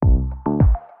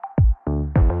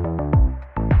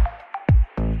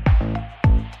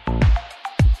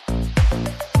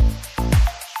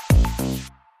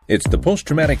It's the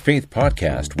Post-Traumatic Faith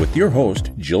Podcast with your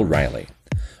host, Jill Riley.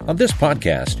 On this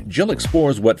podcast, Jill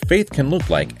explores what faith can look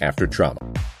like after trauma.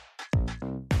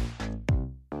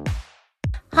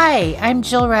 Hi, I'm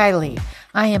Jill Riley.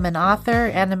 I am an author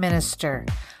and a minister.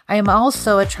 I am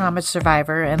also a trauma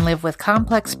survivor and live with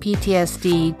complex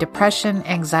PTSD, depression,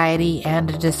 anxiety,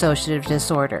 and a dissociative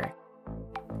disorder.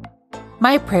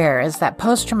 My prayer is that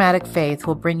post-traumatic faith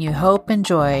will bring you hope and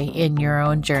joy in your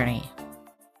own journey.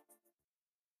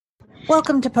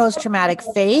 Welcome to Post-Traumatic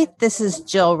Faith. This is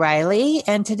Jill Riley,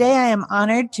 and today I am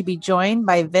honored to be joined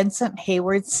by Vincent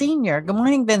Hayward Sr. Good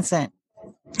morning, Vincent.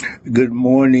 Good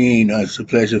morning. It's a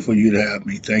pleasure for you to have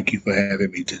me. Thank you for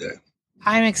having me today.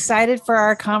 I'm excited for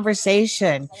our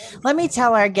conversation. Let me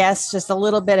tell our guests just a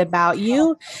little bit about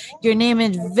you. Your name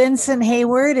is Vincent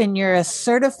Hayward, and you're a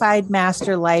certified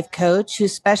master life coach who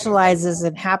specializes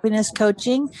in happiness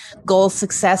coaching, goal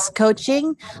success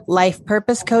coaching, life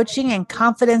purpose coaching, and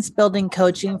confidence building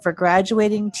coaching for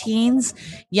graduating teens,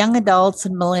 young adults,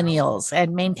 and millennials,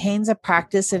 and maintains a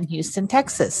practice in Houston,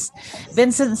 Texas.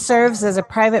 Vincent serves as a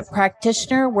private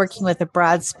practitioner working with a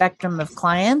broad spectrum of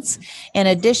clients. In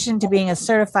addition to being a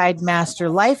certified master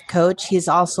life coach, he's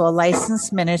also a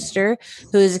licensed minister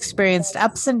who has experienced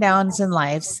ups and downs in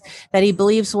lives that he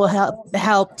believes will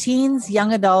help teens,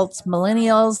 young adults,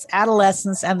 millennials,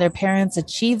 adolescents, and their parents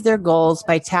achieve their goals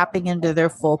by tapping into their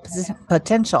full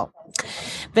potential.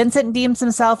 Vincent deems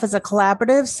himself as a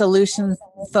collaborative,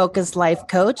 solution-focused life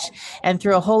coach, and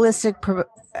through a holistic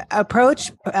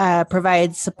approach,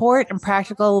 provides support and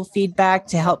practical feedback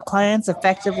to help clients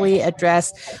effectively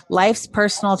address life's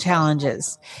personal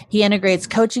challenges. He integrates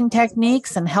coaching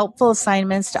techniques and helpful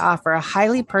assignments to offer a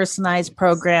highly personalized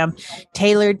program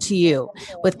tailored to you.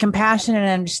 With compassion and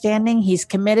understanding, he's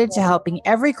committed to helping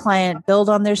every client build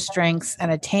on their strengths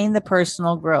and attain the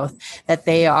personal growth that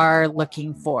they are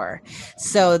looking for.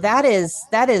 So that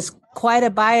is quite a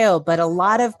bio, but a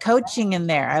lot of coaching in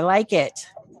there. I like it.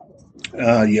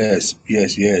 Yes.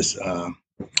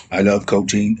 I love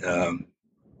coaching.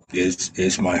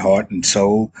 It's my heart and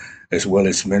soul, as well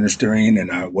as ministering.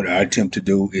 And what I attempt to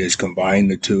do is combine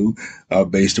the two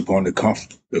based upon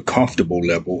the comfortable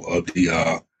level of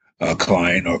the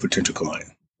client or potential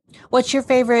client. What's your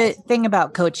favorite thing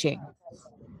about coaching?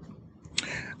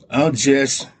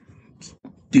 Just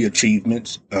the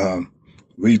achievements,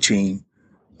 reaching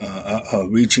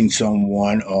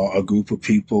someone or a group of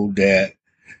people that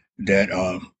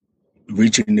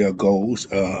reaching their goals,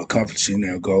 accomplishing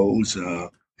their goals,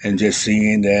 and just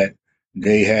seeing that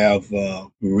they have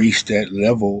reached that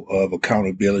level of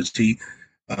accountability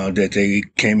that they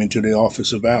came into the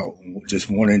office about, just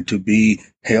wanting to be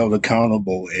held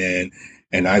accountable.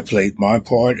 And I played my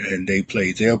part, and they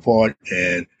played their part,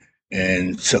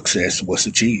 and success was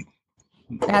achieved.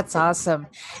 That's awesome.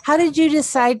 How did you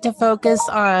decide to focus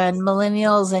on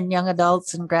millennials and young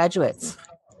adults and graduates?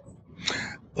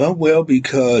 Well,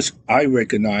 because I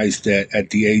recognize that at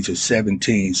the age of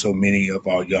 17, so many of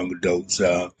our young adults,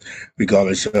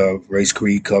 regardless of race,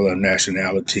 creed, color,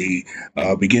 nationality,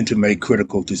 begin to make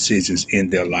critical decisions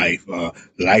in their life,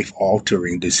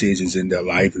 life-altering decisions in their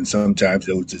life. And sometimes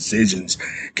those decisions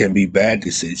can be bad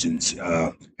decisions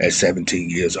at 17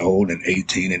 years old and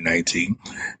 18 and 19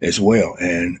 as well,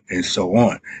 and so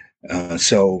on.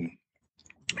 So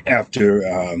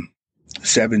after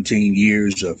 17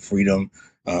 years of freedom,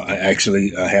 I actually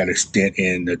had a stint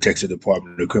in the Texas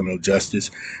Department of Criminal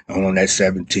Justice. And on that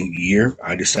 17th year,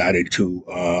 I decided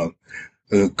to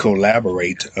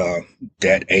collaborate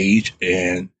that age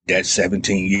and that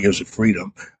 17 years of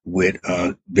freedom with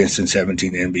Vincent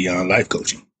 17 and Beyond Life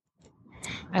Coaching.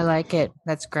 I like it.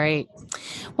 That's great.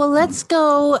 Well, let's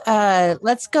go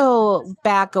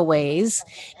back a ways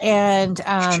and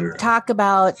Sure. talk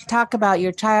about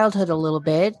your childhood a little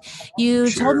bit. You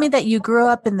Sure. told me that you grew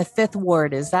up in the Fifth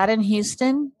Ward. Is that in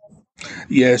Houston?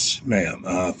 Yes, ma'am.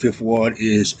 Fifth Ward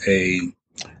is a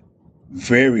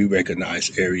very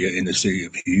recognized area in the city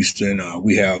of Houston.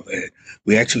 We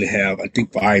actually have, I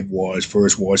think, 5 wards: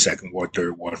 First Ward, Second Ward,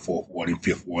 Third Ward, Fourth Ward, and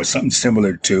Fifth Ward. Something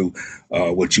similar to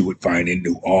what you would find in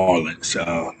New Orleans.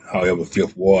 However,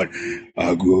 Fifth Ward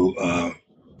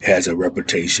has a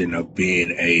reputation of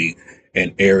being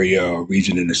an area or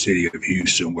region in the city of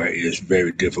Houston where it is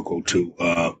very difficult to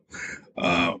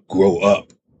grow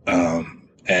up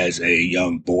as a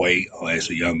young boy or as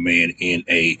a young man in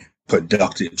a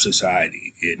productive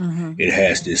society. It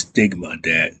has this stigma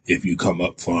that if you come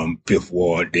up from Fifth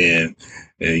Ward, then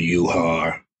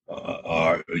you're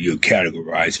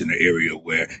categorized in an area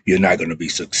where you're not going to be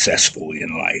successful in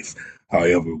life.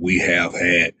 However, we have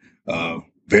had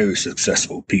very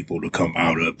successful people to come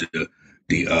out of the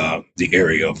the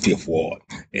area of Fifth Ward,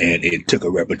 and it took a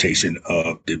reputation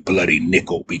of the bloody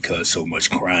nickel because so much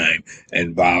crime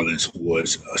and violence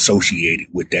was associated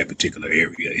with that particular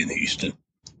area in Houston.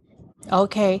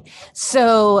 Okay.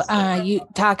 So you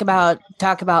talk about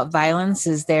violence.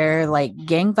 Is there like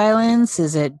gang violence?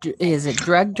 Is it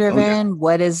drug Oh yeah, driven?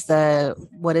 What is the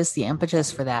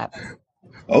impetus for that?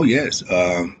 oh yes.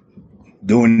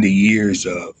 During the years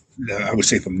of, I would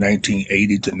say from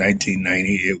 1980 to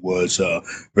 1990, it was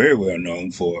very well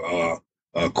known for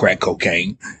crack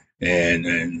cocaine,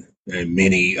 and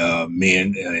many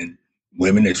men and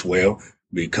women as well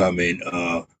becoming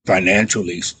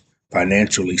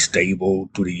financially stable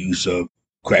through the use of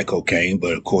crack cocaine.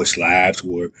 But of course, lives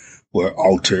were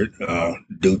altered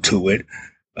due to it.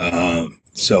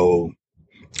 So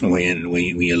when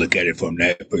you look at it from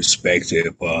that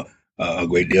perspective, a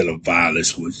great deal of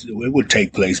violence would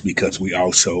take place because we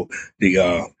also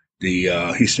the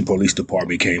Houston Police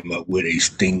Department came up with a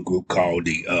sting group called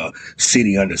the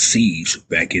City Under Siege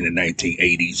back in the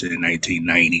 1980s and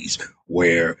 1990s,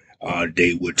 where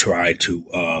they would try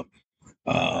to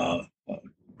uh,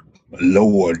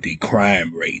 lower the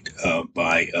crime rate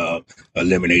by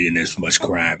eliminating as much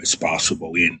crime as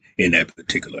possible in that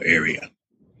particular area.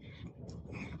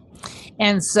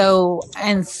 And so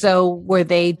were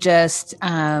they just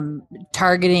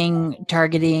targeting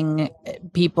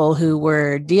people who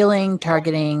were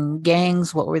targeting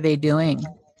gangs? What were they doing?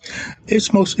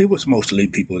 It was mostly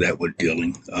people that were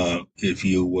dealing. If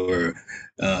you were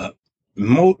uh,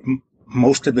 mo-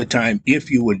 most of the time, if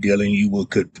you were dealing,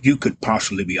 you could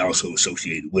possibly be also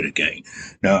associated with a gang.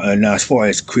 Now as far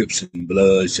as Crips and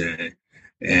Bloods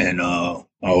and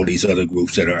all these other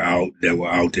groups that were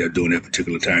out there during that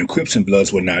particular time, Crips and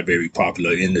Bloods were not very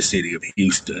popular in the city of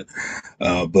Houston,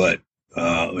 but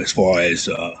as far as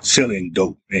selling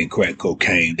dope and crack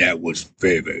cocaine, that was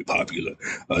very, very popular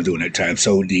during that time.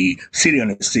 So the City on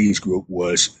the Seas group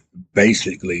was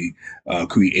basically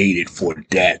created for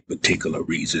that particular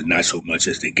reason, not so much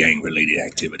as the gang related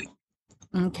activity.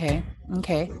 Okay.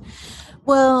 Okay.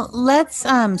 Well, let's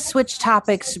switch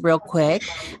topics real quick.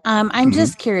 I'm hmm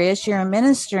just curious. You're a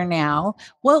minister now.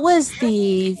 What was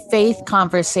the faith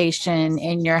conversation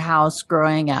in your house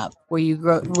growing up? Were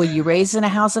you raised in a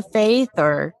house of faith,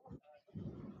 or?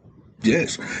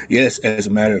 Yes, yes. As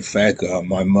a matter of fact,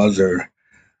 my mother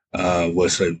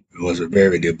was a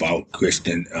very devout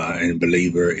Christian and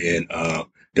believer in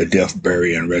the death,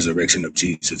 burial, and resurrection of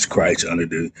Jesus Christ under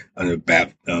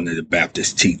the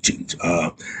Baptist teachings.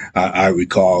 I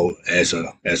recall as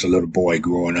a little boy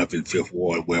growing up in Fifth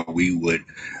Ward, where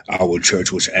our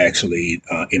church was actually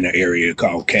in an area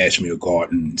called Cashmere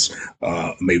Gardens,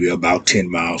 maybe about 10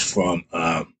 miles from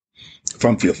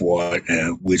Fifth Ward,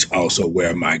 which also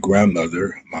where my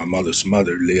mother's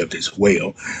mother, lived as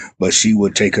well. But she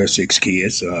would take her six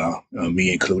kids,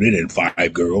 me included, and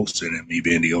five girls, and me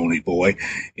being the only boy,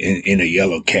 in a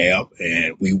yellow cab,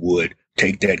 and we would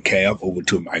take that cab over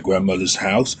to my grandmother's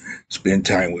house, spend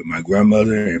time with my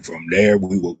grandmother, and from there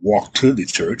we would walk to the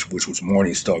church, which was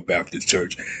Morning Star Baptist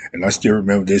Church. And I still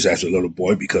remember this as a little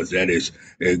boy because that is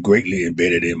greatly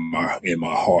embedded in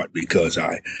my heart, because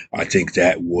I think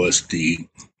that was the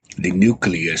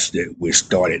nucleus that which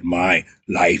started my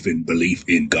life and belief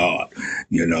in God,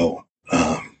 you know.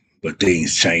 But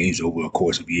things changed over the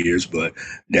course of years. But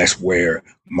that's where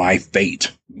my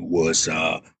fate was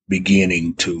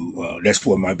beginning to. That's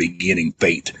where my beginning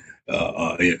fate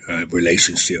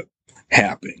relationship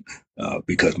happened,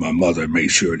 because my mother made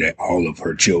sure that all of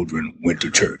her children went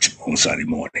to church on Sunday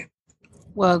morning.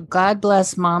 Well, God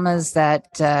bless mamas that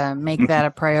make that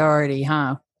a priority,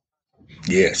 huh?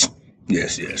 Yes,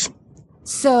 yes, yes.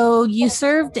 So you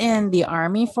served in the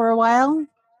army for a while?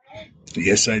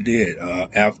 Yes, I did.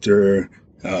 After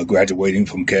graduating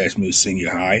from Cashmere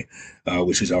Senior High,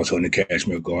 which is also in the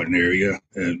Cashmere Garden area,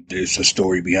 there's a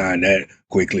story behind that.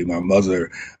 Quickly, my mother,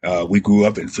 we grew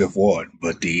up in Fifth Ward,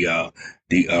 but the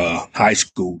high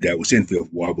school that was in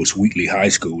Fifth Ward was Wheatley High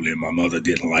School, and my mother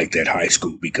didn't like that high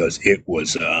school because it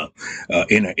was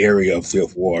in an area of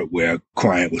Fifth Ward where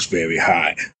crime was very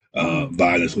high. Mm.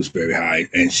 Violence was very high,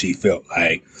 and she felt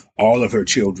like all of her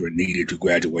children needed to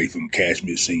graduate from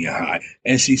Cashmere Senior High,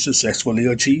 and she successfully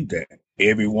achieved that.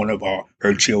 Every one of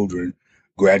her children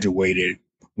graduated.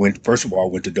 Went first of all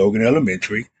went to Dogan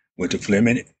Elementary, went to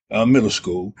Fleming Middle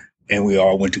School, and we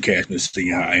all went to Cashmere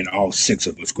Senior High, and all six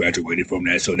of us graduated from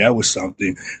that. So that was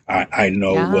something I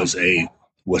know Yeah. was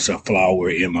a flower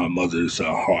in my mother's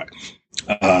heart.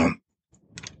 Um,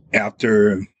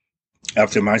 after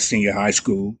after my senior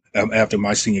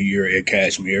year at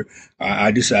Cashmere,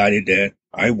 I decided that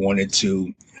I wanted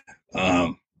to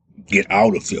um, get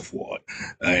out of Fifth Ward,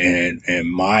 and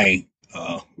my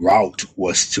route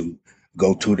was to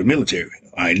go to the military.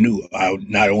 I knew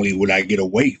not only would I get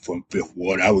away from Fifth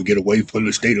Ward, I would get away from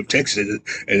the state of Texas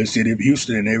and the city of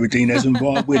Houston and everything that's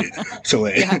involved with it. So,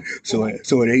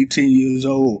 so at 18 years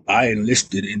old, I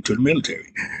enlisted into the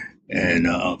military, and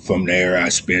from there, I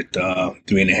spent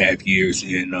 3.5 years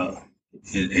in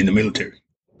the military.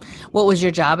 What was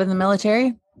your job in the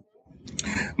military?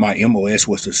 My MOS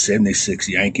was the 76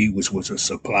 Yankee, which was a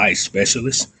supply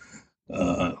specialist.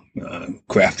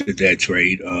 Crafted that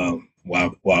trade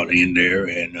while in there,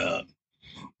 and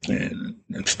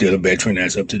I'm still a veteran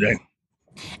as of today.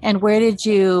 And where did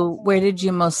you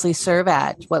mostly serve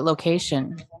at? What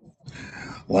location?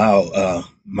 Wow,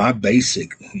 my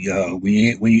basic, when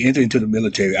you enter into the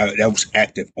military, that was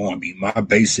active Army. My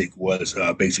basic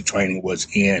training was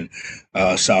in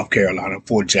South Carolina,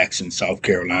 Fort Jackson, South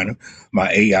Carolina. My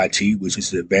AIT, which is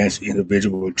the Advanced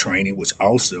Individual Training, was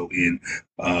also in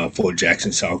Fort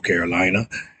Jackson, South Carolina.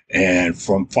 And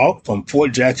from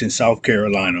Fort Jackson, South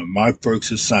Carolina, my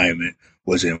first assignment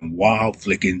was in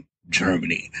Wildflecken,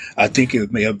 Germany. I think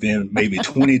it may have been maybe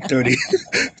 20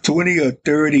 or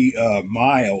 30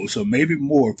 miles, or maybe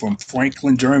more, from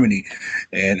Franklin, Germany.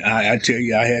 And I tell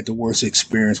you, I had the worst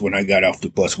experience when I got off the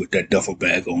bus with that duffel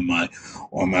bag on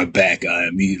my back. I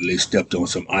immediately stepped on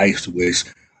some ice, which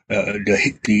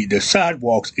the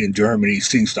sidewalks in Germany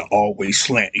seems to always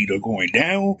slant, either going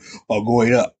down or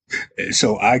going up. And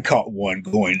so I caught one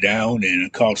going down, and I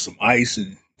caught some ice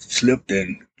and slipped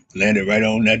and landed right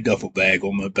on that duffel bag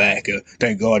on my back.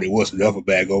 Thank God it wasn't a duffel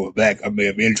bag on my back. I may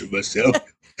have injured myself.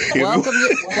 Welcome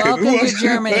to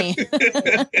Germany.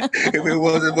 If it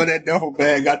wasn't for that duffel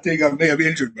bag, I think I may have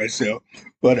injured myself.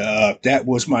 But that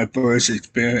was my first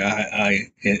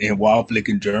experience in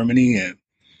Wildflecken, Germany,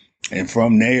 and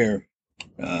from there,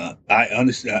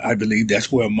 I believe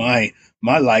that's where my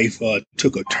life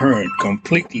took a turn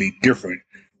completely different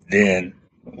than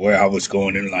where I was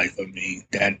going in life. I mean,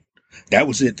 that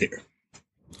was it there.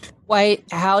 Why?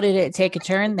 How did it take a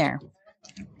turn there?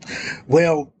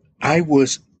 Well, I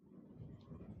was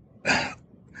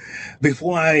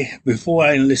before I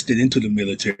enlisted into the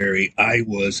military, I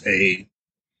was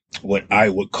what I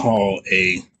would call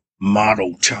a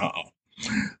model child.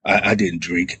 I didn't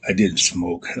drink. I didn't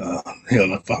smoke.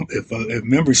 Hell, if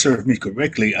memory serves me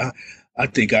correctly, I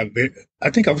think I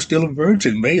was still a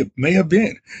virgin. May have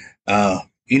been.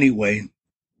 Anyway,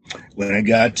 when I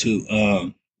got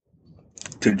to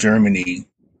Germany,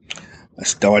 I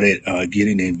started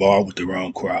getting involved with the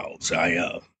wrong crowds.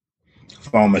 I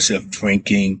found myself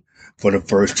drinking for the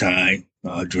first time,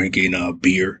 drinking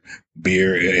beer.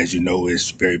 Beer, as you know, is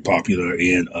very popular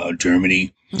in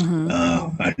Germany.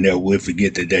 Mm-hmm. I never will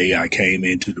forget the day I came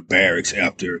into the barracks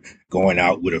after going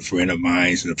out with a friend of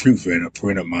mine and a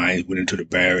friend of mine went into the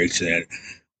barracks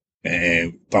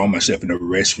and found myself in the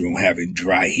restroom having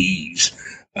dry heaves.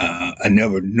 I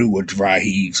never knew what dry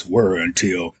heaves were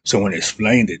until someone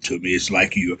explained it to me. It's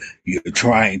like you're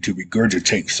trying to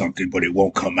regurgitate something, but it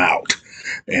won't come out.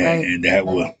 And that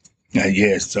was,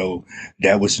 so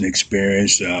that was an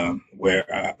experience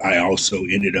where I also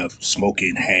ended up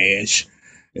smoking hash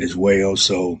as well.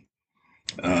 So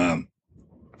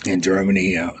in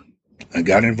Germany, I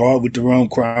got involved with the wrong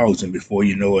crowds, and before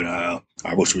you know it,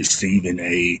 I was receiving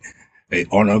a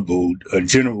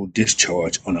general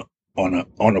discharge on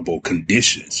honorable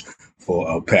conditions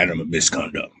for a pattern of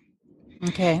misconduct.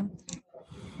 Okay.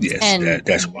 Yes,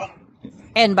 that's why.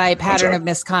 And by pattern of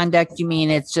misconduct, you mean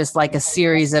it's just like a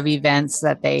series of events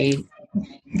that they...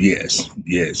 Yes.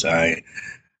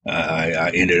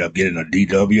 I ended up getting a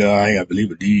DWI, I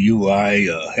believe a DUI,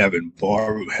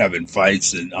 having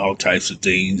fights and all types of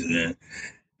things, and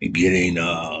getting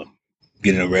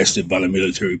arrested by the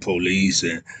military police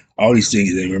and all these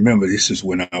things. And remember, this is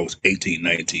when I was 18,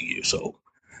 19 years old.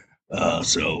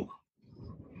 So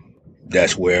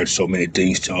that's where so many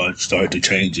things started to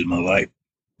change in my life.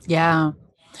 Yeah.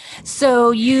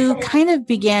 So you kind of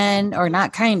began, or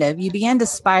not kind of, you began to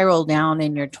spiral down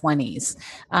in your 20s,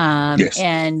 yes.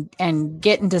 and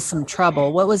get into some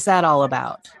trouble. What was that all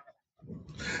about?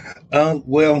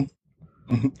 Well,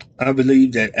 I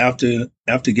believe that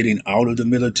after getting out of the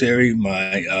military,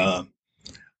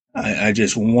 I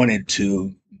just wanted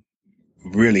to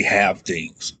really have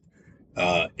things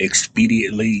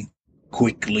expediently,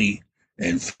 quickly,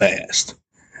 and fast.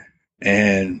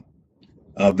 And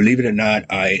believe it or not,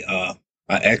 I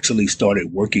actually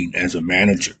started working as a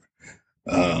manager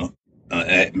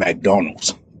at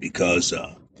McDonald's because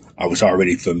I was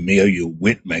already familiar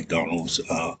with McDonald's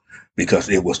because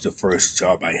it was the first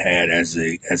job I had as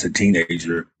a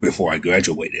teenager before I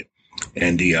graduated,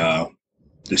 and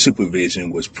the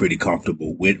supervision was pretty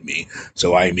comfortable with me.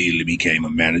 So I immediately became a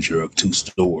manager of 2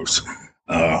 stores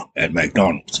at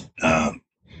McDonald's.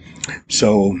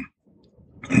 So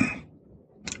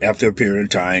after a period of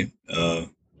time,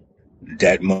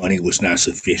 that money was not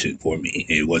sufficient for me.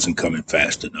 It wasn't coming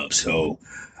fast enough. So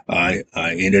I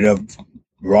ended up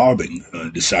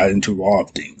deciding to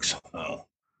rob things,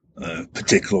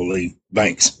 particularly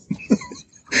banks.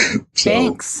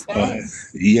 Thanks.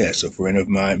 Yes, a friend of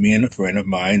mine, me and a friend of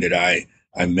mine that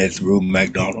I met through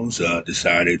McDonald's,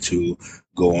 decided to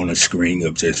go on a string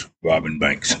of just robbing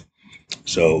banks.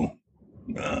 So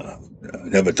I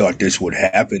never thought this would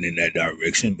happen in that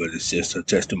direction, but it's just a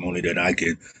testimony that I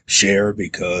can share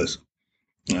because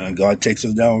God takes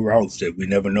us down routes that we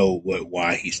never know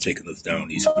why He's taking us down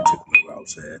these particular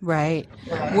routes. Right.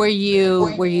 Were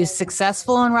you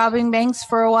successful in robbing banks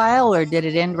for a while, or did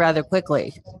it end rather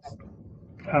quickly?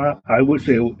 I would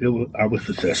say I was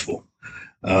successful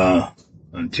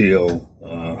until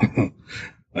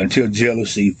until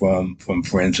jealousy from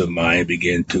friends of mine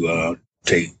began to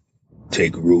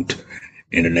take root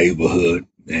in the neighborhood,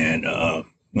 and I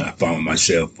found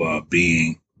myself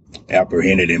being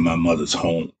apprehended in my mother's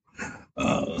home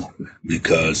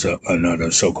because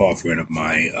another so-called friend of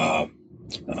mine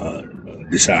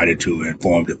decided to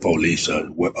inform the police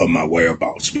of my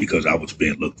whereabouts because I was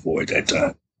being looked for at that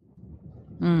time.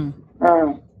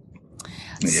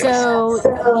 Yes.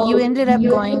 So you ended up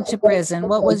going to prison.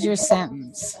 What was your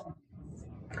sentence?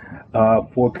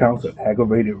 4 counts of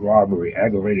aggravated robbery.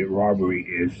 Aggravated robbery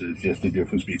is just the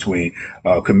difference between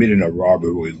committing a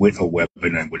robbery with a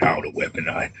weapon and without a weapon.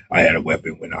 I had a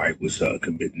weapon when I was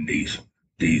committing these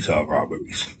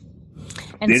robberies.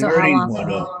 And didn't so hurt how anyone,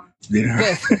 long? Didn't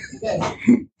hurt.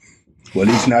 Well,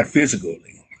 at least not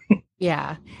physically.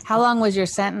 Yeah. How long was your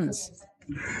sentence?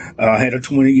 I had a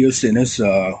 20-year sentence,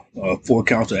 4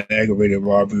 counts of aggravated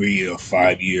robbery,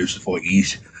 5 years for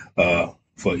each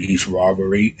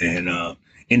robbery, and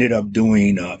ended up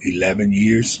doing 11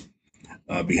 years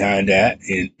behind that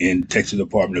in Texas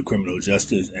Department of Criminal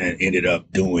Justice, and ended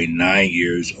up doing 9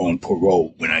 years on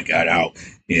parole when I got out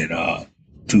in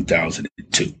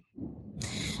 2002.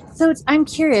 So I'm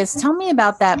curious, tell me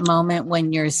about that moment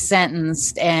when you're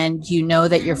sentenced and you know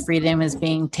that your freedom is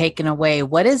being taken away.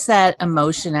 What is that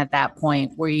emotion at that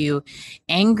point? Were you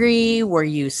angry? Were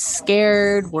you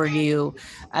scared? Were you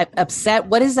upset?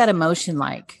 What is that emotion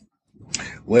like?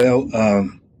 Well,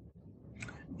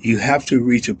 you have to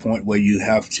reach a point where you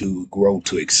have to grow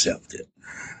to accept it.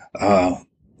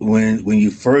 When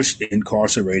you first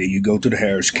incarcerated, you go to the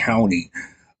Harris County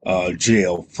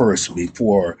jail first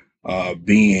before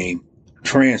being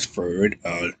transferred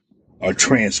or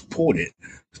transported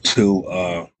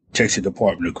to Texas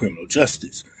Department of Criminal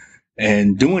Justice.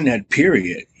 And during that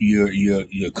period,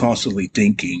 you're constantly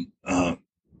thinking,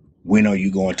 when are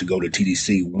you going to go to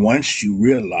TDC? Once you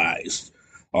realize,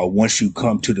 or once you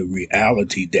come to the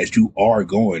reality that you are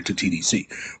going to TDC,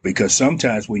 because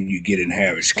sometimes when you get in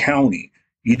Harris County,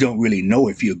 you don't really know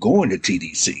if you're going to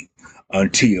TDC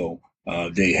until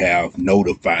they have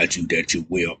notified you that you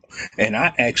will. And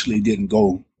I actually didn't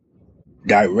go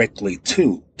directly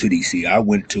to TDC. I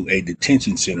went to a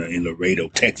detention center in Laredo,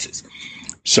 Texas.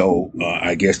 So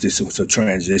I guess this was a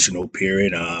transitional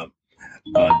period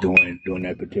during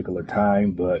that particular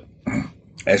time. But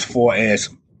as far as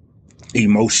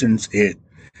emotions, it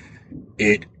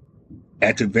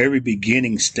at the very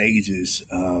beginning stages,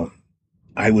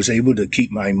 I was able to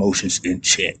keep my emotions in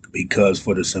check because,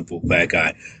 for the simple fact,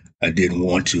 I didn't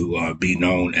want to be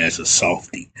known as a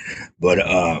softie. But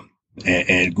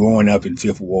and growing up in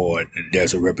Fifth Ward,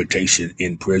 there's a reputation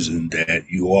in prison that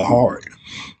you are hard.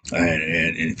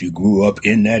 And if you grew up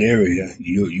in that area,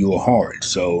 you are hard.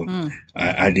 So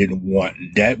I didn't want,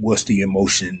 that was the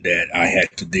emotion that I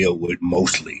had to deal with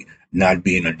mostly, not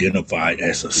being identified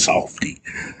as a softie.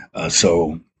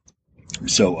 So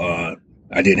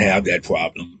I didn't have that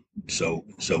problem. So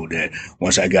that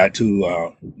once I got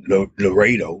to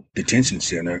Laredo Detention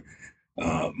Center,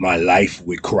 my life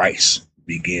with Christ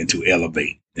began to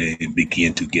elevate and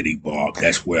begin to get involved.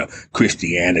 That's where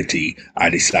Christianity, I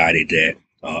decided that,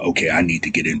 okay, I need to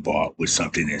get involved with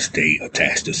something and stay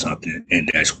attached to something. And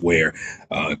that's where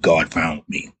God found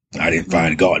me. I didn't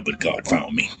find God, but God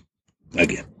found me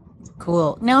again.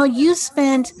 Cool. Now, you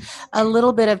spent a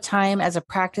little bit of time as a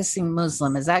practicing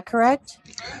Muslim. Is that correct?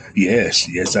 Yes,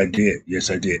 I did.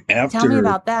 Tell me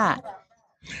about that.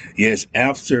 Yes,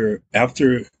 after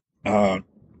the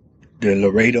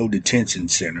Laredo Detention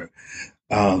Center,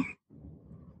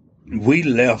 we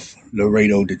left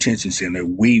Laredo Detention Center,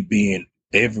 we being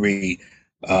every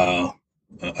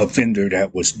offender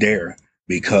that was there,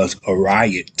 because a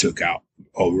riot took out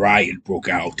a riot broke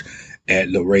out at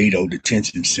Laredo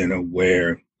Detention Center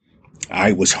where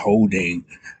I was holding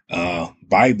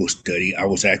Bible study. I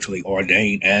was actually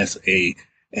ordained as a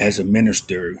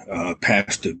minister,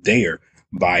 pastor there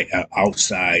by an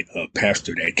outside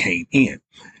pastor that came in.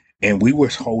 And we were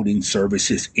holding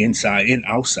services inside and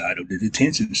outside of the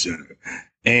detention center.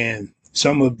 And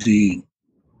some of the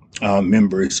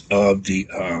members of the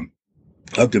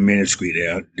ministry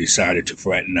there decided to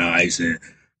fraternize and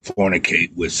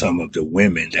fornicate with some of the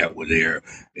women that were there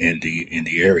in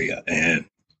the area, and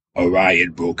a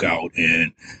riot broke out,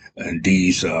 and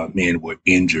these men were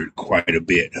injured quite a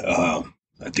bit.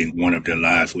 I think one of their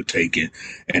lives were taken,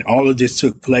 and all of this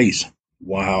took place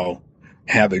while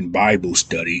having Bible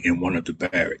study in one of the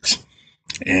barracks.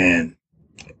 And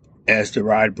as the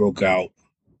riot broke out,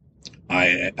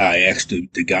 I asked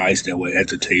the guys that were at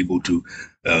the table to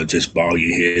just bow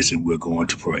your heads, and we're going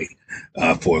to pray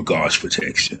for God's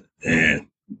protection. And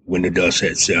when the dust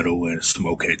had settled and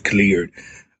smoke had cleared,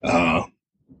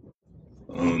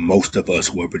 most of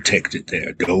us were protected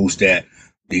there. Those that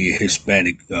the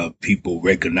Hispanic people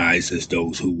recognized as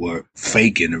those who were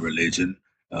faking the religion,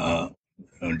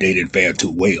 they didn't fare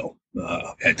too well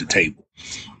at the table.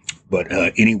 But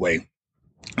anyway,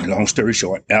 long story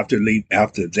short, after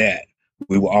that,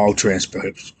 we were all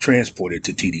transported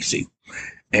to TDC.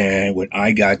 And when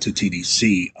I got to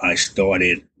TDC, I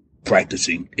started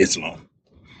practicing Islam,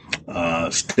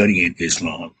 studying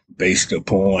Islam based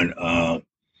upon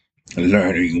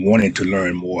wanting to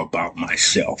learn more about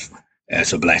myself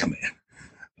as a black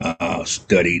man.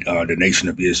 Studied the Nation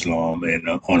of Islam and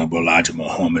Honorable Elijah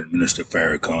Muhammad, Minister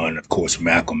Farrakhan, of course,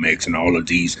 Malcolm X, and all of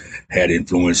these had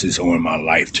influences on my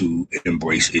life to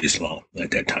embrace Islam at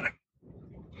that time.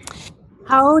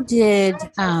 How did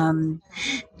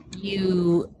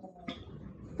you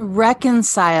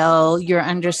reconcile your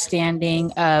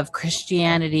understanding of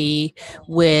Christianity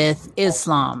with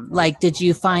Islam? Like, did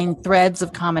you find threads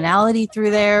of commonality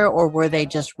through there, or were they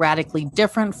just radically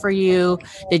different for you?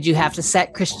 Did you have to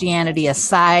set Christianity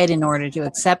aside in order to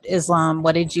accept Islam?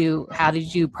 How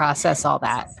did you process all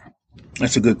that?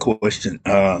 That's a good question.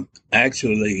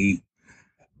 Actually,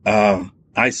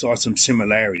 I saw some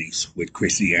similarities with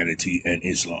Christianity and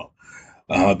Islam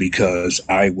because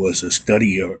I was a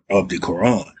studier of the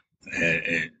Quran.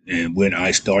 And when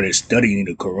I started studying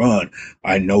the Quran,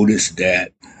 I noticed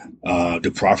that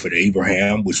the prophet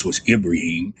Abraham, which was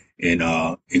Ibrahim in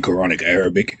Quranic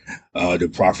Arabic, the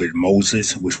prophet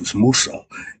Moses, which was Musa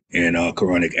in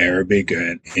Quranic Arabic,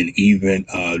 and even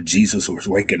Jesus was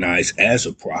recognized as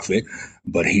a prophet,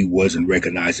 but he wasn't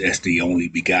recognized as the only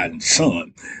begotten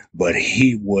son. But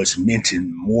he was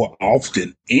mentioned more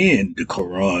often in the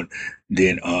Quran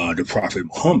than the prophet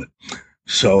Muhammad.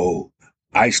 So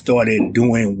I started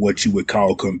doing what you would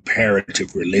call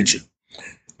comparative religion.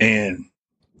 And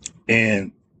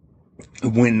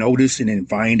when noticing and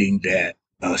finding that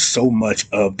so much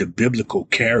of the biblical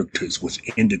characters was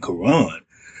in the Quran,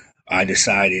 I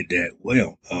decided that,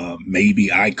 well,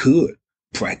 maybe I could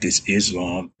practice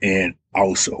Islam and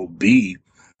also be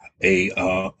a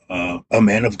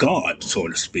man of God, so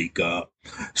to speak.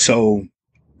 So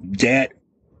that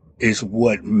is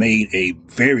what made a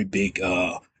very big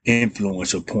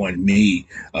influence upon me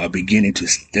beginning to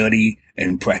study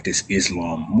and practice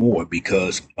Islam more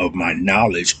because of my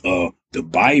knowledge of the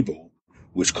Bible,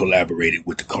 which collaborated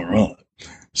with the Quran.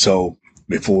 So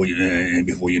before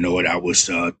you know it, I was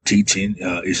teaching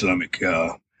Islamic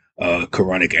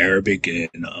Quranic Arabic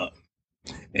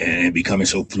and becoming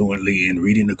so fluently in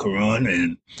reading the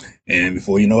Quran, and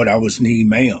before you know it, I was the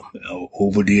imam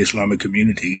over the Islamic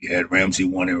community at Ramsey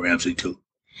 1 and Ramsey 2.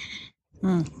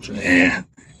 And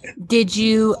did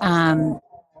you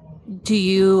do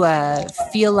you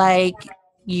feel like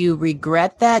you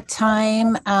regret that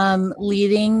time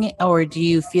leading, or do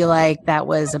you feel like that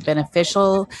was a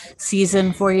beneficial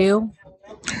season for you?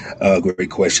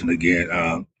 Great question again.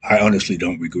 I honestly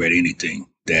don't regret anything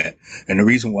that, and the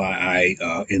reason why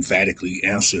I emphatically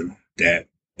answer that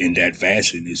in that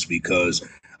fashion is because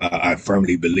I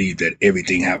firmly believe that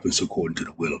everything happens according to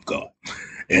the will of God.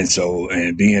 And so,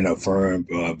 and being a firm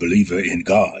believer in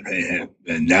God, and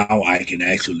now I can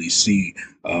actually see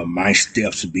my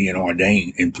steps being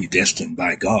ordained and predestined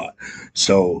by God.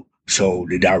 So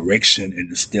the direction and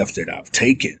the steps that I've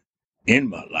taken in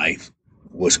my life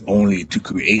was only to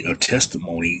create a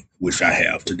testimony which I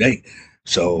have today.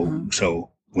 So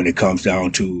when it comes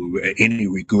down to any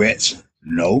regrets,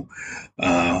 no.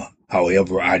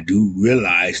 However, I do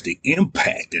realize the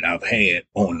impact that I've had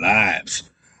on lives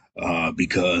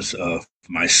because of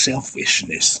my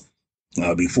selfishness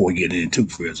before getting into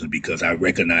prison, because I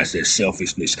recognize that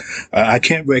selfishness. I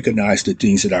can't recognize the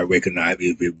things that I recognize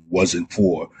if it wasn't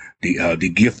for the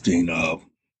gifting of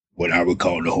what I would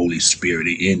call the Holy Spirit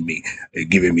in me,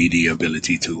 giving me the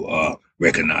ability to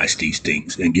recognize these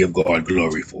things and give God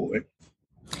glory for it.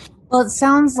 Well, it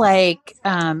sounds like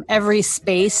every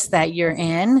space that you're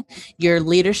in, your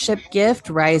leadership gift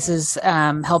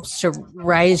helps to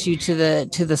rise you to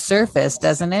the surface,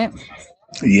 doesn't it?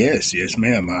 Yes,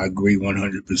 ma'am. I agree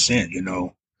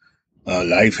 100%.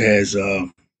 Life has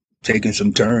taken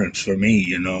some turns for me.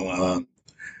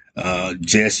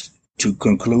 Just to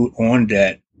conclude on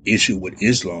that issue with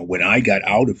Islam, when I got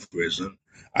out of prison,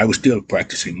 I was still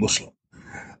practicing Muslim.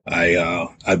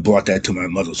 I brought that to my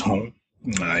mother's home.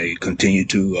 I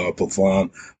continued to perform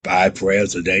 5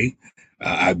 prayers a day.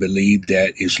 I believe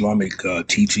that Islamic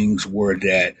teachings were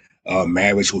that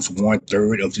marriage was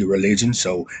 1/3 of the religion.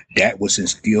 So that was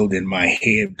instilled in my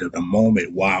head at the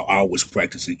moment while I was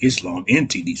practicing Islam in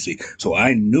TDC. So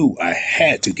I knew I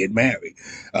had to get married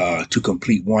to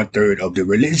complete 1/3 of the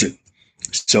religion.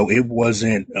 So it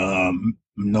wasn't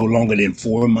no longer than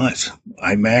 4 months.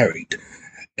 I married.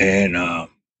 And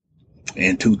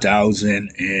in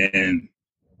 2011,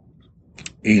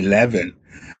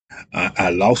 I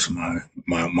lost my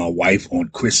wife on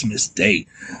Christmas Day.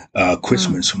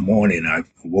 Christmas morning, I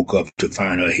woke up to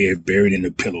find her head buried in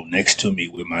the pillow next to me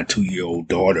with my 2-year-old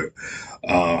daughter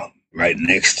right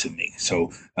next to me.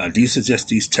 So these are just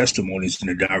these testimonies in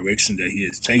the direction that He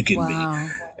has taken me.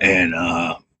 And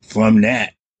from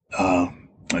that,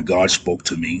 God spoke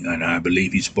to me, and I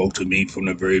believe He spoke to me from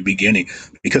the very beginning,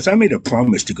 because I made a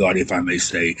promise to God, if I may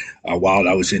say, while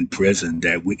I was in prison,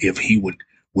 that if He would,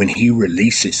 when He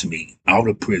releases me out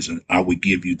of prison, I would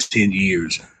give you 10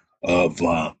 years of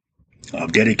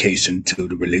dedication to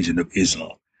the religion of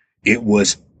Islam. It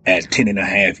was at 10 and a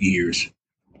half years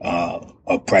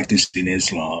of practicing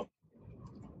Islam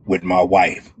with my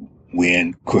wife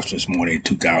when Christmas morning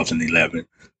 2011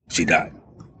 she died.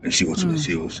 And she was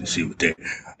there,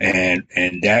 and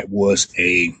that was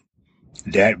a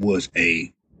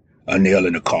nail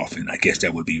in the coffin. I guess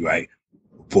that would be right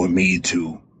for me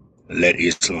to let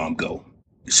Islam go.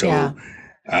 So yeah.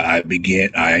 I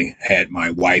had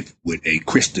my wife with a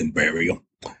Christian burial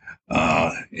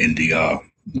in the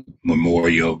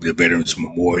Veterans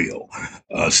Memorial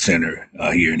Center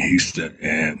here in Houston,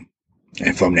 and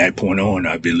from that point on,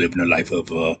 I've been living a life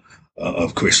of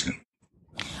Christian.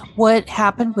 What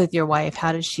happened with your wife?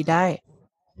 How did she die?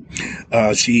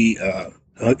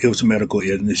 It was a medical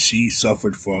illness. She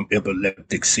suffered from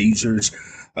epileptic seizures.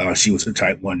 She was a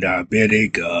type 1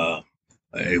 diabetic.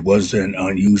 It wasn't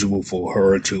unusual for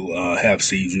her to have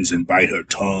seizures and bite her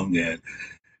tongue.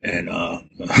 And I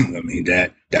mean,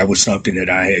 that was something that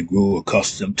I had grew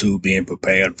accustomed to, being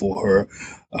prepared for her.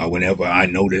 Whenever I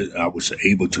noticed, I was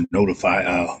able to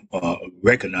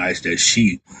recognize that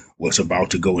she was about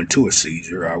to go into a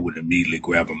seizure, I would immediately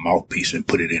grab a mouthpiece and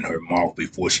put it in her mouth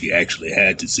before she actually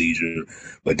had the seizure.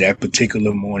 But that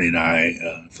particular morning,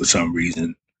 for some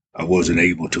reason, I wasn't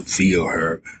able to feel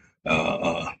her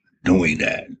doing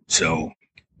that. So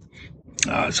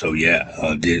yeah,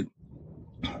 I did.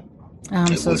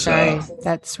 I'm so sorry.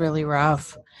 That's really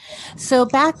rough. So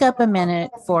back up a minute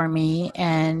for me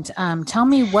and tell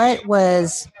me what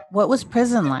was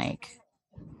prison like?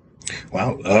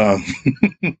 Wow.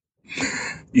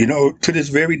 To this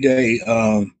very day,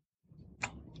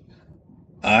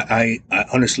 I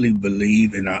honestly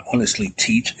believe, and I honestly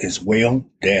teach as well,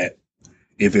 that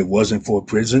if it wasn't for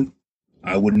prison,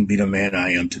 I wouldn't be the man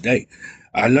I am today.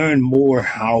 I learned more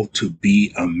how to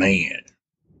be a man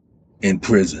in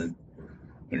prison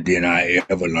than I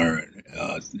ever learned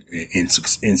in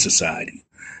society.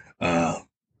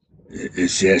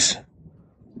 It's just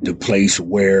the place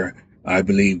where I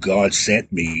believe God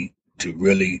set me to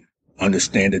really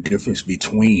understand the difference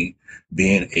between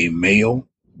being a male,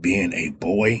 being a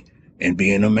boy, and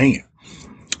being a man.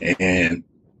 And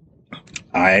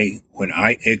when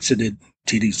I exited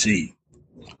TDC,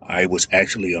 I was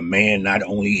actually a man, not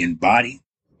only in body,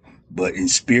 but in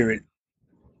spirit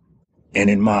and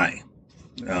in mind,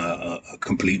 a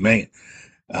complete man.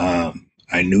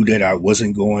 I knew that I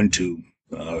wasn't going to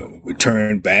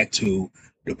return back to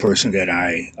the person that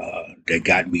that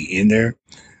got me in there.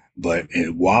 But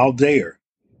while there,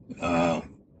 I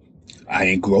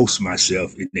engrossed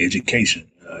myself in education.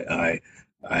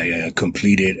 I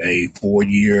completed a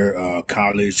 4-year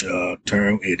college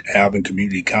term at Alvin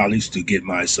Community College to get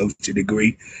my associate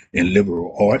degree in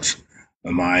liberal arts.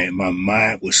 My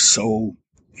mind was so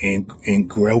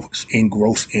engrossed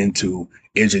into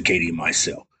educating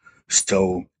myself.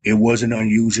 So it wasn't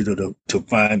unusual to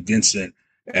find Vincent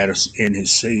in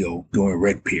his cell during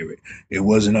rec period. It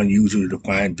wasn't unusual to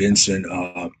find Vincent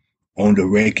on the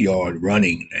rec yard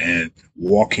running and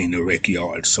walking the rec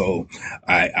yard. So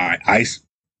I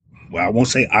well, I won't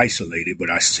say isolated, but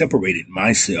I separated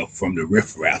myself from the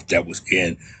riffraff that was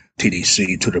in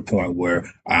TDC to the point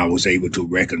where I was able to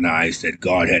recognize that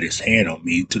God had his hand on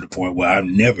me to the point where I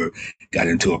never got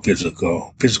into a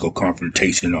physical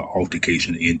confrontation or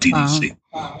altercation in TDC.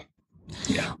 Wow.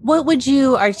 Yeah. What would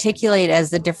you articulate as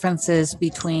the differences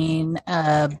between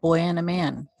a boy and a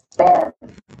man?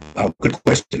 Good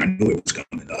question. I knew it was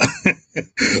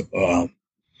coming.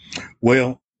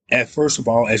 Well, first of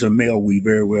all, as a male, we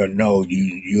very well know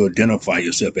you identify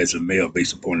yourself as a male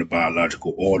based upon the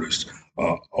biological orders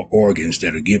or organs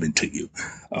that are given to you.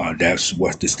 That's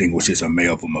what distinguishes a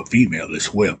male from a female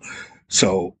as well.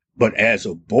 So, but as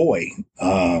a boy,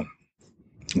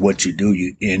 what you do,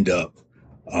 you end up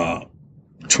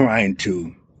trying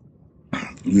to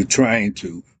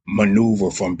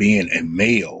maneuver from being a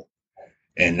male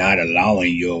and not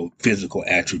allowing your physical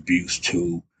attributes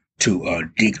to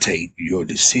dictate your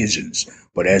decisions.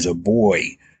 But as a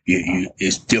boy,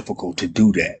 it's difficult to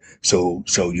do that. So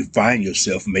you find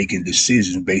yourself making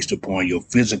decisions based upon your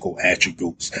physical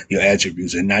attributes,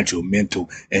 and not your mental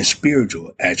and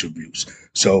spiritual attributes.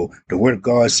 So the word of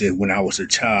God said, when I was a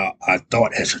child, I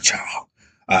thought as a child,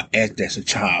 I act as a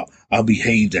child, I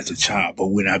behaved as a child. But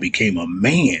when I became a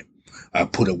man, I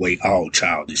put away all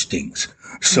childish things.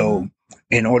 So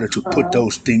in order to put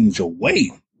those things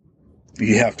away,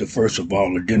 you have to first of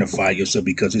all identify yourself,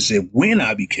 because it said, when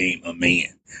I became a man,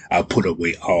 I put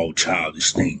away all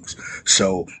childish things.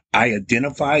 So I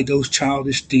identified those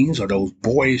childish things or those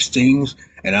boyish things,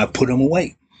 and I put them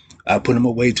away. I put them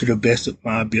away to the best of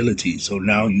my ability. So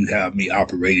now you have me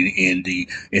operating in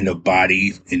the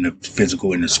body, in the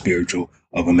physical, and the spiritual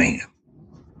of a man.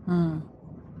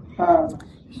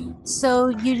 So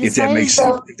you decided, if that makes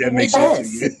sense. If that makes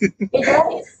sense to you. It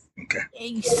does.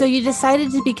 Okay. So you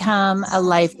decided to become a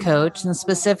life coach, and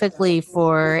specifically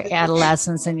for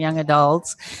adolescents and young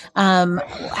adults.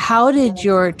 How did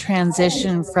your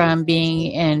transition from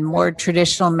being in more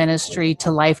traditional ministry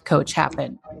to life coach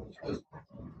happen?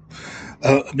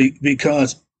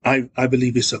 Because I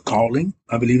believe it's a calling.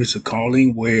 I believe it's a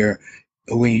calling where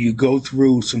when you go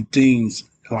through some things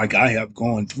like I have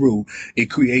gone through, it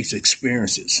creates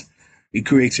experiences. It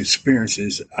creates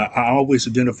experiences. I always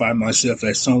identify myself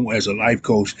as a life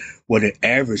coach where the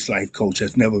average life coach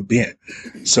has never been.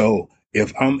 So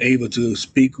if I'm able to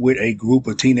speak with a group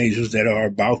of teenagers that are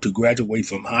about to graduate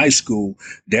from high school,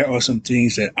 there are some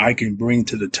things that I can bring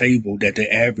to the table that the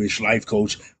average life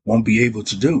coach won't be able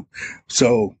to do.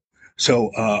 So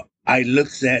I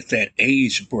looked at that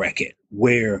age bracket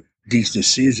where these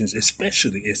decisions,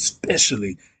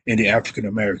 especially in the African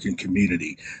American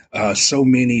community, so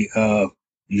many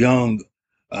young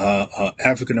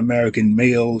African American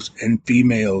males and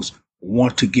females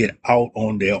want to get out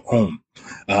on their own.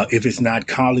 If it's not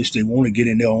college, they want to get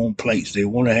in their own place. They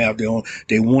want to have their own.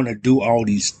 They want to do all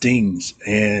these things,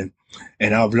 and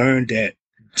I've learned that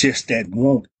just that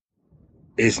want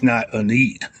is not a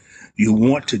need. You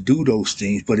want to do those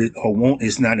things, but a want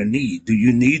is not a need. Do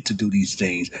you need to do these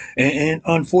things? And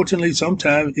unfortunately,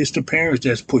 sometimes it's the parents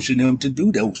that's pushing them to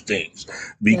do those things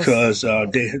because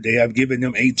they have given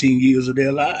them 18 years of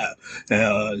their life.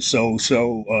 So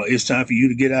it's time for you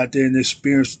to get out there and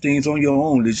experience things on your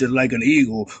own. It's just like an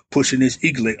eagle pushing its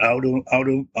eaglet out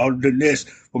of the nest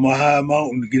from a high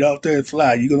mountain to get out there and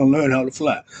fly. You're going to learn how to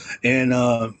fly. And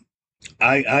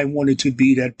I wanted to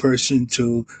be that person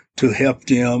to help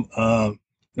them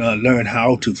learn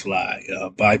how to fly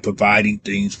by providing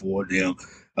things for them,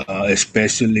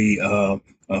 especially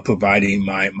providing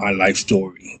my life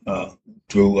story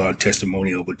through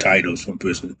testimony over titles from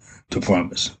prison to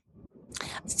promise.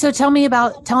 So tell me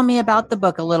about the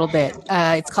book a little bit.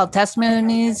 It's called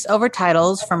Testimonies Over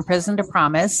Titles from Prison to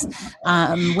Promise.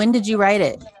 When did you write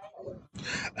it?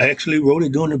 I actually wrote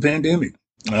it during the pandemic.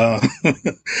 I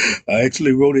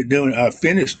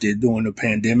finished it during the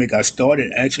pandemic. I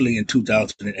started actually in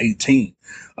 2018,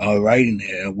 writing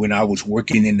when I was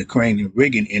working in the crane and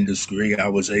rigging industry. I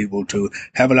was able to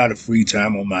have a lot of free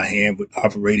time on my hand with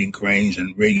operating cranes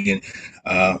and rigging.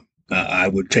 I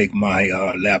would take my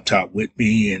laptop with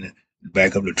me and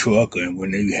back of the truck, and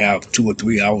when you have 2 or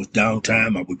 3 hours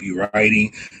downtime, I would be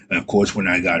writing. And of course, when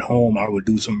I got home, I would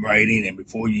do some writing, and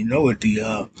before you know it,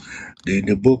 the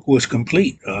book was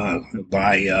complete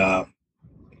by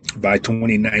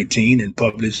 2019 and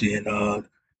published in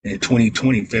in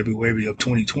 2020, February of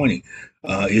 2020.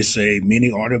 It's a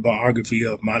mini autobiography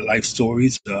of my life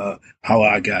stories, how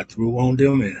I got through on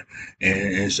them,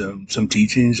 and some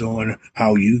teachings on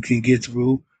how you can get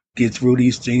through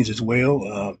these things as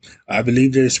well. I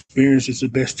believe that experience is the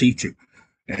best teacher,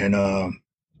 and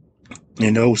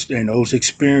those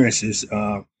experiences,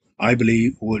 I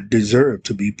believe, would deserve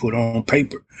to be put on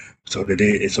paper so that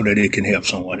it can help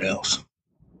someone else.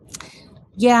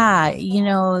 Yeah,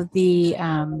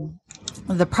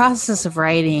 the process of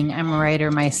writing, I'm a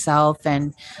writer myself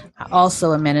and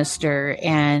also a minister.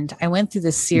 And I went through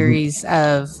this series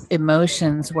of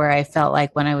emotions where I felt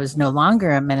like when I was no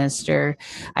longer a minister,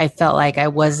 I felt like I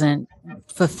wasn't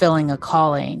fulfilling a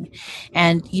calling.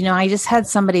 And, I just had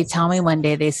somebody tell me one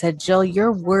day, they said, Jill,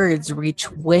 your words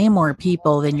reach way more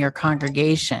people than your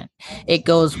congregation. It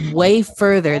goes way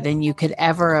further than you could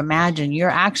ever imagine.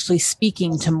 You're actually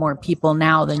speaking to more people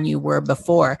now than you were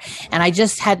before. And I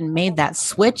just hadn't made that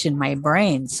switch in my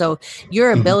brain. So your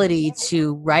ability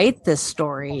to write this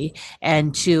story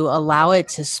and to allow it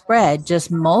to spread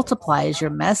just multiplies your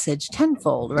message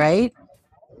tenfold, right?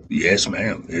 Yes,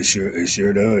 ma'am. It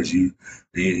sure does.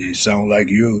 It sounds like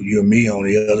you're me on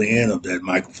the other end of that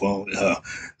microphone,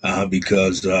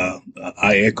 because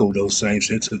I echo those same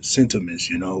sentiments.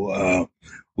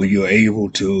 When you're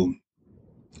able to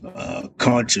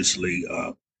consciously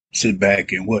sit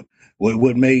back and what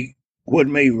made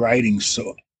writing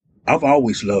so. I've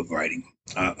always loved writing.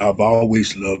 I've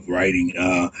always loved writing.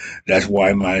 That's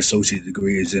why my associate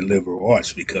degree is in liberal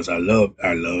arts, because I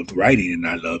loved writing and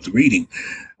I loved reading.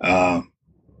 Uh,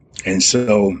 and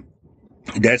so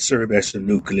that served as the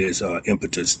nucleus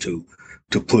impetus to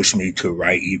push me to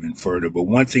write even further. But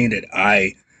one thing that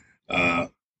uh,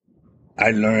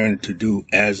 I learned to do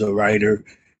as a writer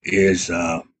is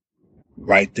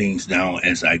write things down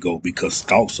as I go, because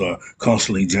thoughts are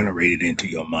constantly generated into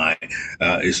your mind.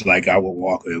 It's like I would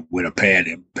walk with a pad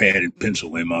and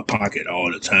pencil in my pocket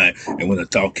all the time, and when a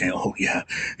thought came, oh yeah,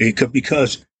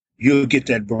 because you'll get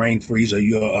that brain freeze, or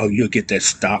you'll get that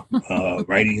stop,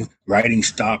 writing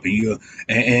stop,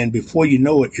 and before you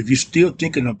know it, if you're still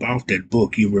thinking about that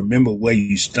book, you remember where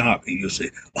you stopped, and you'll say,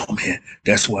 oh man,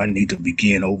 that's where I need to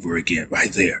begin over again,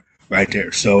 right there. Right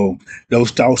there. So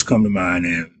those thoughts come to mind,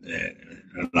 and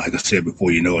like I said,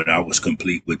 before you know it, I was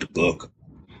complete with the book.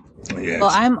 Yes. Well,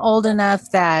 I'm old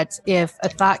enough that if a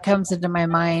thought comes into my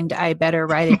mind, I better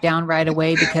write it down right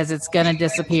away because it's going to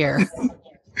disappear.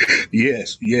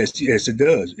 Yes, it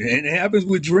does, and it happens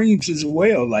with dreams as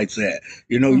well, like that.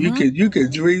 You can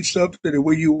dream something, and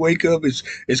when you wake up,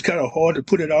 it's kind of hard to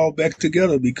put it all back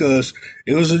together because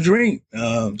it was a dream.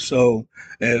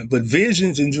 But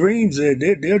visions and dreams,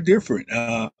 they're different.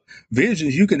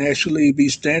 Visions, you can actually be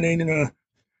standing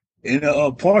in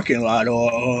a parking lot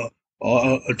or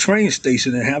a train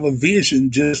station and have a vision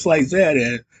just like that,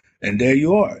 and there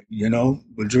you are.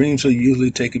 But dreams are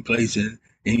usually taking place in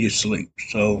your sleep.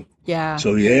 Yeah.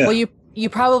 So yeah. Well, you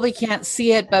probably can't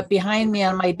see it, but behind me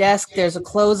on my desk, there's a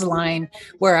clothesline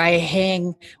where I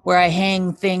hang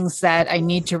things that I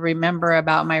need to remember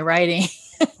about my writing.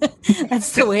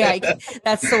 That's the way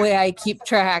I keep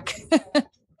track.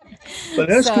 But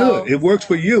that's good. It works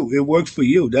for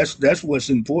you. That's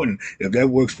what's important. If that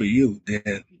works for you,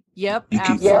 then yep,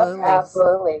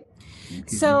 absolutely.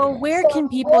 So where can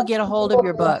people get a hold of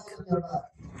your book?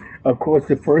 Of course,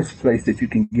 the first place that you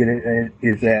can get it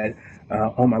is at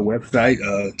on my website,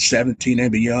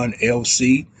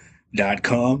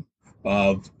 17andbeyondlc.com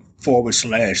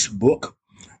 /book.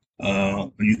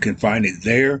 You can find it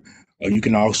there. You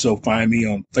can also find me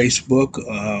on Facebook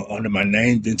under my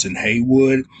name, Vincent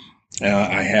Haywood.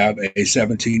 I have a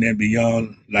 17 and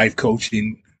Beyond life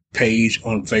coaching page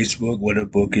on Facebook where the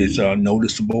book is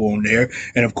noticeable on there.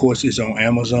 And of course, it's on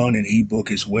Amazon and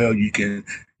ebook as well. You can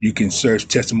search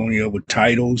testimony over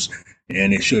titles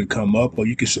and it should come up, or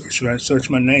you can search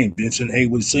my name, Vincent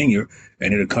Haywood Sr.,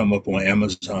 and it'll come up on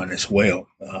Amazon as well.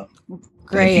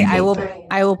 Great. I will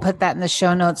put that in the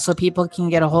show notes so people can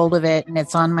get a hold of it, and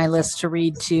it's on my list to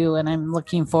read too, and I'm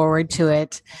looking forward to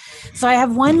it. So I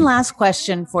have one last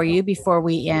question for you before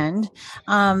we end.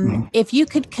 If you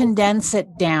could condense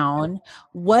it down,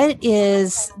 what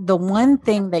is the one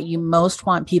thing that you most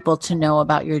want people to know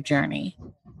about your journey?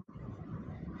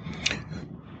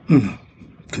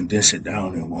 Condense it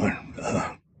down in one.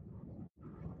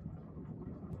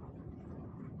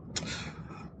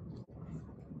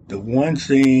 The one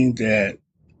thing that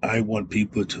I want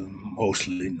people to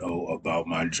mostly know about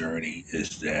my journey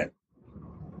is that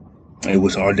it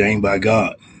was ordained by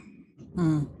God.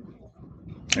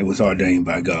 It was ordained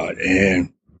by God.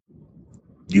 And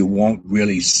you won't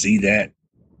really see that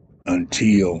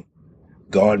until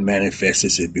God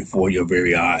manifests it before your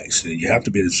very eyes. And you have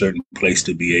to be in a certain place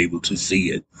to be able to see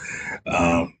it.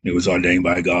 It was ordained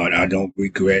by God. I don't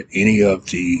regret any of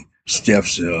the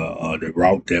steps or the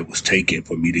route that was taken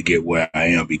for me to get where I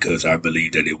am, because I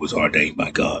believe that it was ordained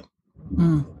by God.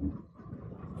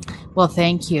 Well,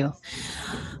 thank you.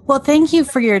 Well, thank you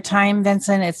for your time,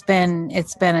 Vincent. It's been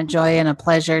a joy and a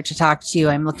pleasure to talk to you.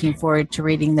 I'm looking forward to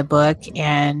reading the book,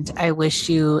 and I wish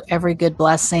you every good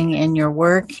blessing in your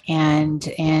work and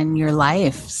in your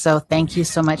life. So thank you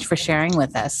so much for sharing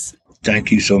with us.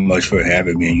 Thank you so much for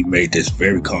having me. You made this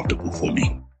very comfortable for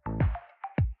me.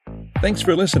 Thanks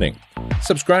for listening.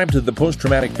 Subscribe to the Post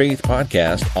Traumatic Faith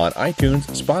Podcast on iTunes,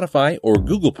 Spotify, or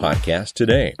Google Podcasts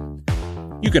today.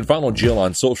 You can follow Jill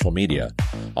on social media.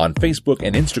 On Facebook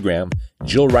and Instagram,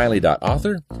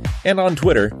 JillRiley.author, and on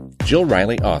Twitter,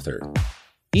 JillRileyAuthor.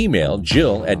 Email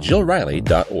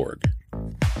jill@jillriley.org.